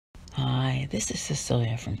Hi, this is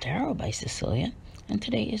Cecilia from Tarot by Cecilia, and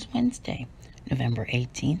today is Wednesday, November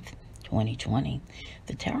 18th, 2020.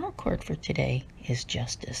 The tarot card for today is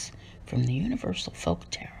Justice from the Universal Folk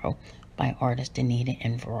Tarot by artist Anita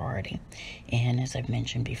Inverarity. And as I've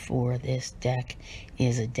mentioned before, this deck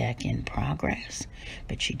is a deck in progress,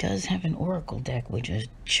 but she does have an oracle deck which is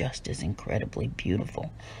just as incredibly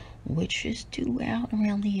beautiful, which is due out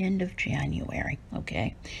around the end of January,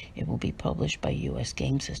 okay? It will be published by U.S.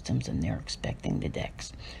 Game Systems, and they're expecting the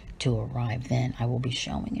decks to arrive then. I will be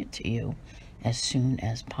showing it to you as soon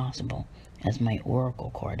as possible as my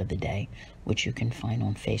oracle card of the day, which you can find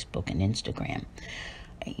on Facebook and Instagram.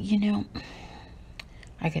 You know,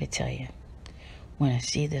 I gotta tell you, when I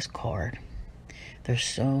see this card, there's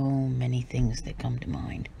so many things that come to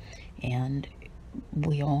mind, and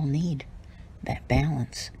we all need that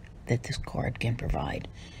balance that this card can provide.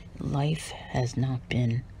 Life has not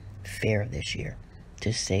been fair this year,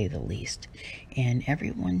 to say the least, and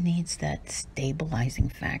everyone needs that stabilizing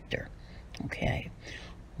factor. Okay,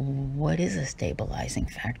 what is a stabilizing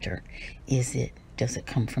factor? Does it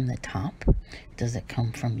come from the top? Does it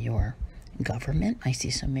come from your government? I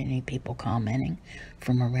see so many people commenting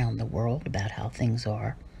from around the world about how things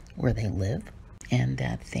are where they live and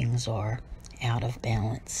that things are out of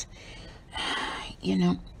balance. You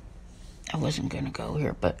know, I wasn't going to go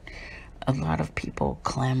here, but a lot of people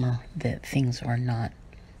clamor that things are not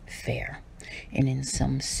fair. And in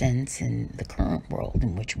some sense, in the current world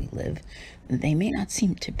in which we live, they may not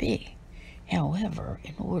seem to be. However,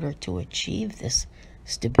 in order to achieve this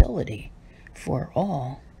stability for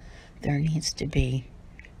all, there needs to be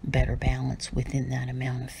better balance within that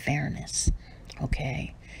amount of fairness.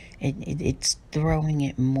 Okay? It's throwing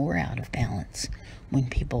it more out of balance when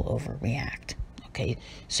people overreact. Okay,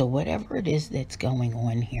 so whatever it is that's going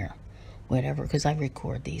on here, whatever, because I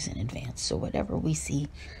record these in advance, so whatever we see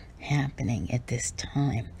happening at this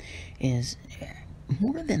time is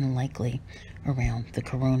more than likely around the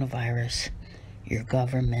coronavirus, your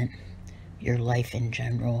government, your life in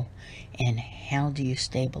general, and how do you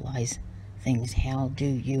stabilize things? How do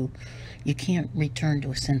you can't return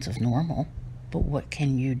to a sense of normal, but what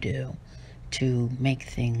can you do to make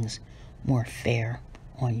things more fair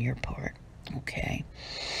on your part? Okay.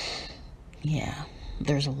 Yeah,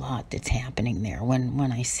 there's a lot that's happening there.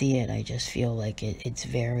 When I see it, I just feel like it's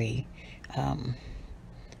very, I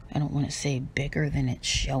don't want to say bigger than it's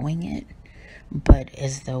showing it, but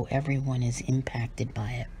as though everyone is impacted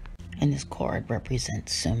by it. And this card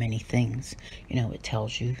represents so many things. You know, it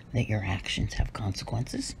tells you that your actions have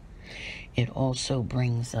consequences. It also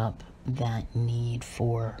brings up that need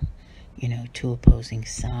for, two opposing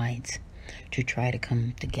sides to try to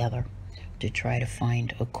come together, to try to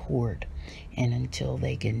find accord. And until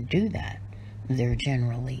they can do that, there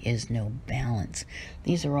generally is no balance.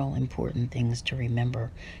 These are all important things to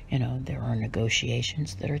remember. There are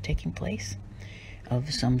negotiations that are taking place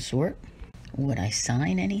of some sort. Would I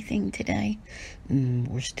sign anything today?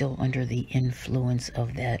 We're still under the influence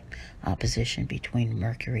of that opposition between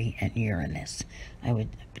Mercury and Uranus. I would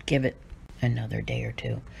give it another day or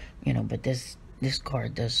two, but this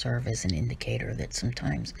card does serve as an indicator that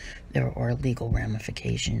sometimes there are legal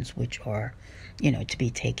ramifications which are, to be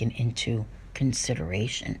taken into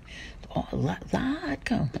consideration. A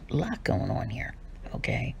lot going on here,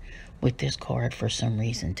 okay, with this card for some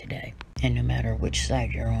reason today. And no matter which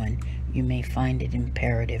side you're on, you may find it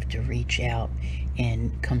imperative to reach out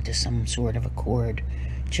and come to some sort of accord,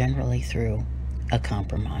 generally through a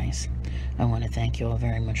compromise. I want to thank you all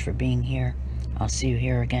very much for being here. I'll see you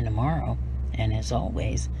here again tomorrow. And as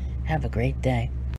always, have a great day.